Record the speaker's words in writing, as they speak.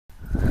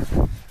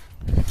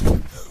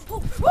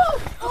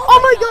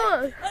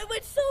god! I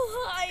went so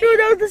high! Dude,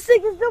 that was the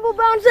sickest double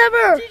bounce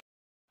ever!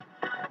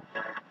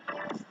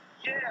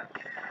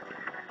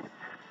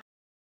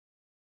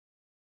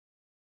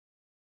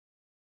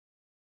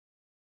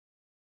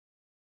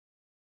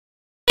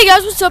 Hey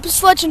guys, what's up? It's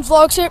Sledge and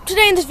Vlogs here.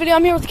 Today in this video,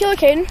 I'm here with Killer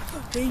Caden.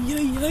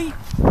 Hey.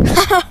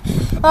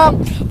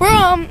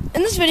 We're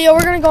in this video,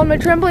 we're gonna go on my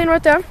trampoline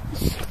right there.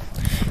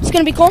 It's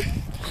gonna be cool.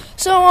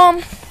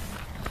 So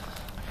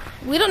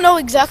we don't know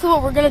exactly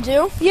what we're gonna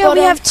do. Yeah, but,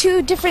 we have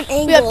two different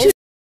angles. We have two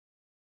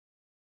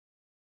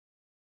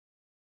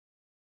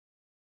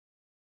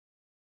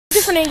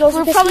different angles.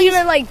 We're probably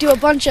gonna like do a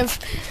bunch of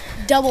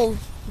double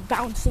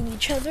bouncing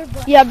each other.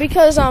 But yeah,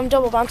 because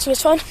double bouncing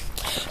is fun.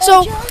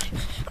 So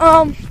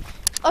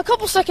a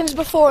couple seconds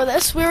before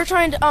this, we were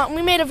trying to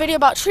we made a video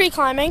about tree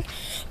climbing,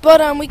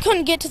 but we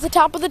couldn't get to the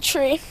top of the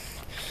tree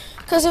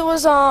because it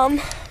was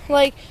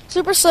like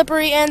super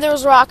slippery and there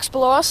was rocks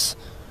below us.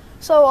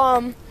 So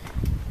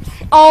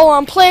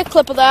I'll play a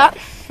clip of that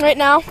right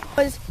now.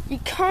 Because you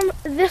come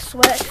this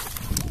way.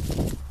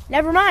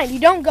 Never mind, you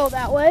don't go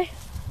that way.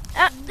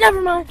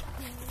 Never mind.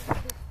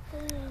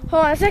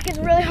 Hold on a second, it's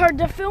really hard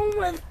to film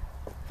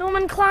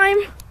and climb.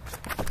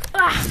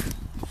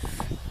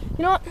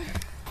 You know what?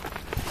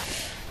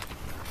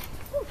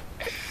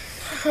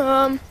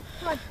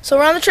 So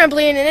we're on the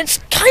trampoline and it's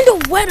kind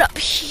of wet up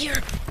here.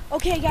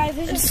 okay, guys,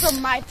 this is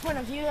from my point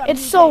of view.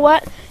 It's so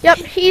wet. Yep,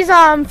 he's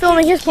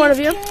filming his point of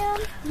view.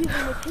 Using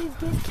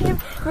his cam,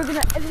 we're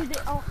gonna edit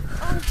it all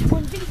on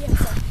one video.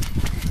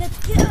 Let's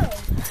go.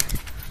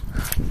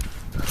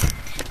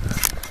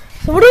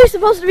 So what are we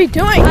supposed to be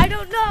doing? I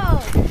don't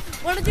know.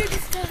 Wanna do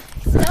this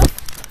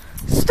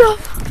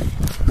stuff?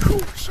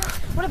 Cool shot.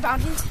 What about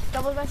these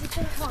double bounce each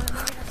other? Come on,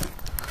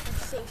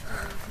 that's safety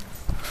reasons.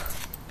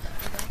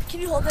 Can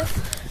you hold this?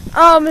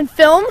 And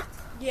film?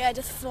 Yeah,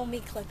 just film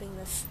me clipping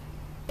this.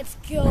 Let's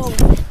go.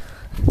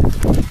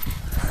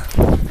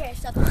 Okay,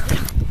 stop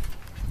this.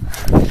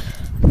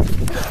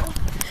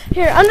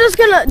 Here, I'm just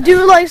gonna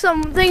do like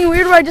something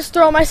weird where I just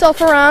throw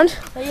myself around.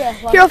 Oh, yeah.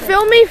 Here,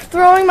 film me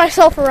throwing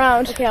myself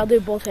around. Okay, I'll do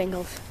both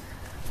angles.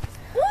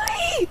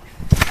 Whee!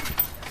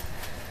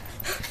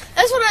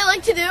 That's what I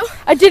like to do.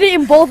 I did it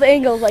in both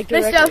angles, like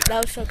Nice directly. job.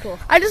 That was so cool.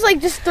 I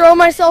just throw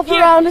myself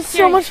around. It's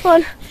so much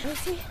fun. Let me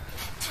see.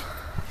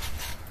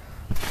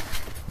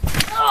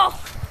 Oh,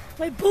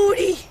 my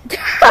booty!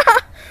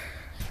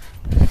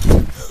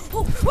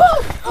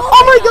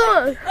 Oh my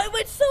god! I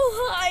went so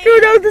high!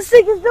 Dude, that was the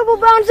sickest double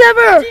bounce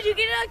ever! Did you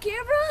get it on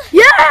camera?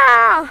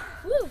 Yeah!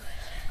 Woo.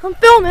 I'm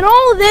filming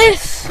all of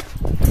this!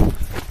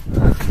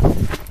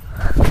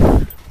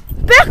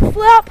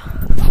 Backflip!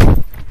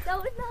 That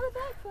was not a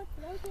backflip.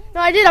 No,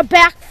 I did a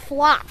back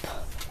flop.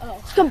 Oh.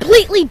 It's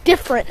completely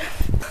different.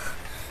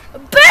 A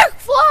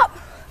backflip!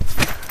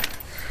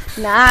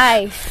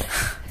 Nice.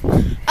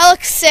 I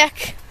look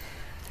sick.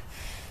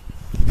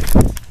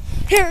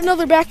 Here,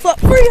 another backflip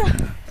for you.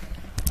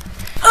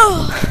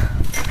 Oh,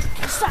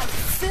 Stop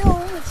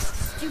film, it's a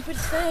stupid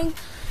thing.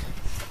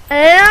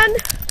 and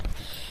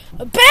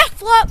a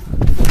backflip.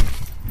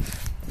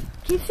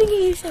 Keep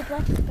thinking you say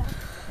back.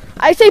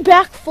 I say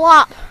back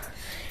flop.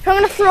 I'm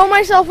gonna throw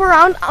myself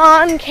around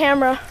on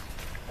camera.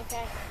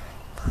 Okay.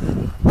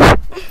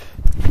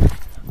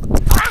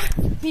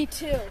 Me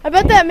too. I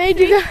bet that made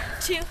you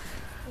guys. 2.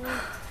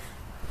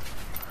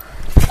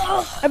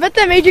 I bet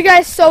that made you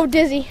guys so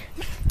dizzy.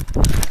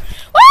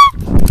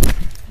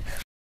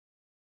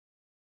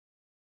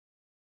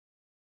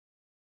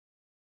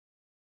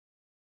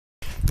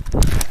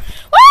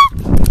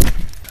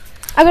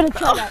 I'm gonna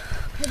try that.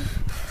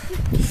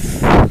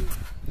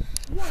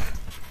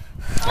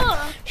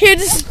 Here,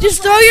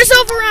 just throw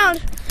yourself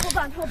around. Hold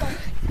on. I'm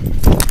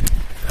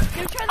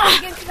gonna try that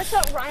again because that's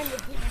not rhyme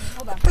with you.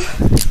 Hold on.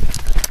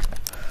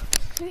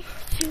 3,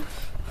 2,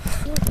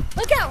 1.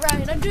 Look out,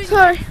 Ryan. I'm doing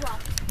Sorry. a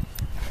flop.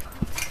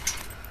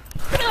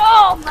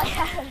 Oh, my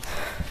head.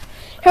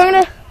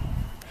 Here,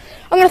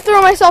 I'm gonna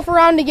throw myself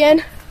around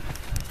again.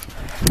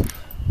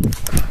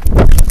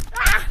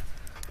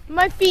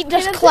 My feet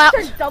just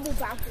clapped. Double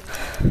bouncing.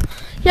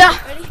 Yeah.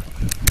 Ready?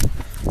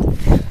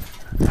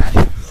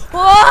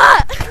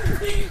 What?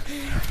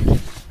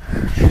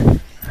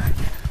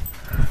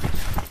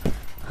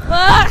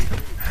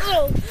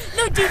 Oh,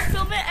 no, dude,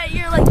 film it at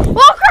your like.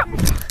 Oh crap!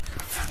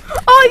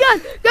 Oh my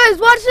god, guys,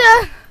 watch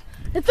that!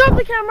 And throw up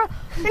the camera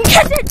and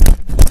catch it.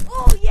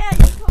 Oh yeah, you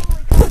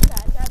totally caught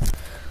that.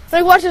 That's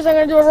Like, watch this. I'm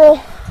gonna do a roll.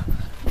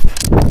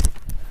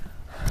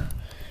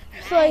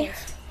 It's like,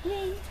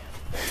 Yay.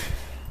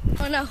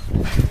 Oh no.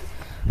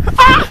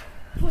 ah!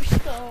 Push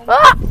them.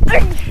 Ah!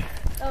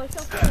 Oh, it's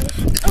okay.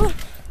 Oh,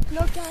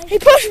 no, guys. He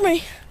pushed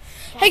me.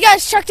 Hey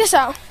guys, check this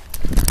out.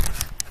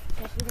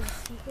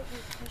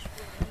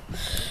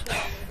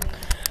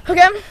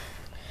 Okay.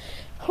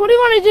 What do you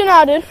want to do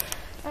now, dude?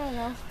 I don't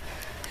know.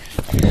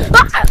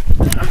 Ah!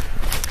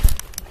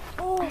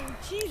 Oh,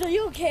 jeez, are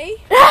you okay?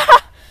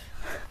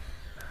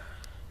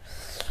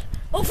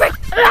 Oh frick!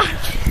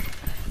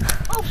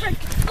 Oh frick!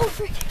 Oh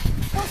frick!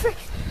 Oh frick!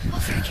 Oh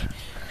frick!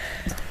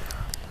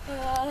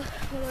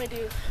 What do I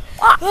do?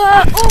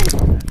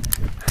 Oh!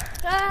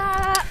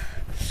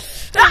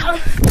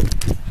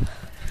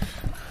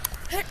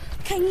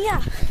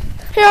 Kenya.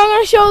 Here, I'm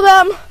going to show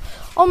them,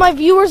 all my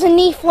viewers, a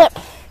knee flip.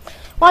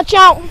 Watch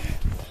out.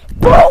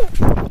 Boom!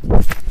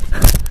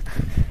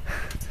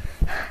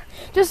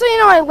 Just so you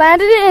know, I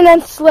landed it and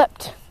then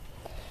slipped.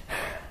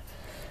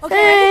 Okay.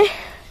 Hey.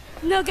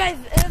 No, guys,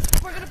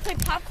 we're going to play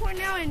popcorn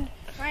now, and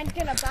Ryan's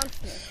going to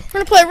bounce me. We're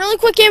going to play a really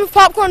quick game of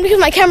popcorn because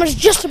my camera's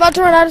just about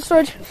to run out of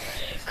storage.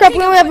 Crap,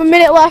 we only have a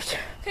minute left.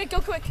 Okay, go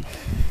quick.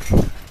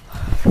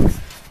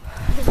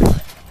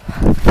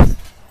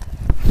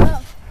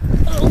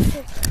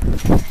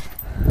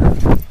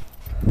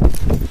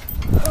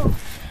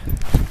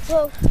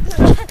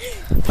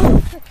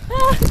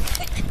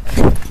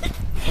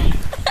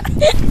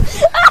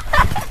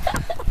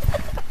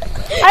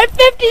 I have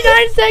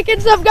 59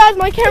 seconds up, guys.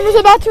 My camera's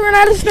about to run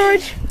out of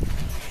storage.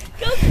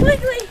 Go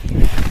quickly.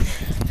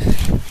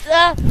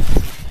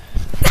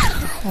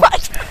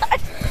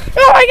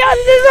 Oh my god,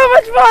 this is so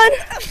much fun.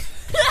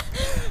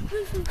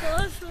 This is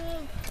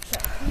awesome.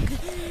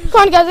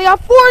 Come on, guys. I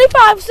got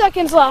 45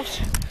 seconds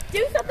left.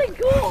 Do something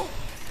cool.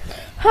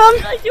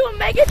 Let's do a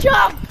mega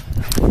jump.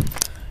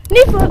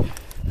 Knee flip.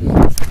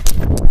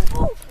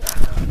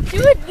 Do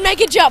a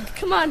mega jump.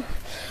 Come on.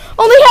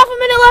 Only half a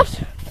minute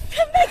left.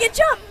 Mega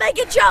jump.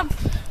 Mega jump.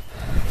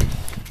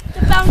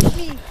 To bounce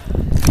me.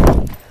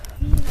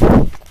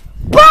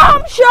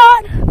 Bomb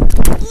shot.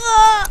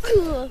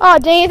 Oh,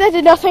 dang it. That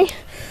did nothing.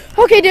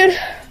 Okay, dude.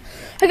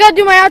 I gotta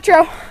do my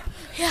outro.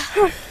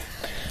 Yeah.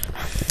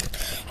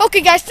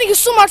 Okay, guys. Thank you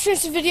so much for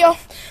this video.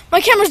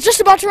 My camera's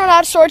just about to run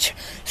out of storage.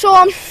 So,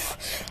 I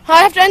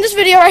have to end this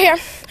video right here.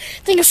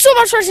 Thank you so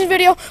much for watching this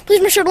video.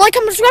 Please make sure to like,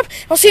 comment, subscribe.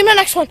 I'll see you in the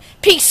next one.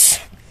 Peace.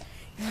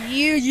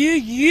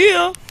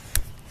 Yeah.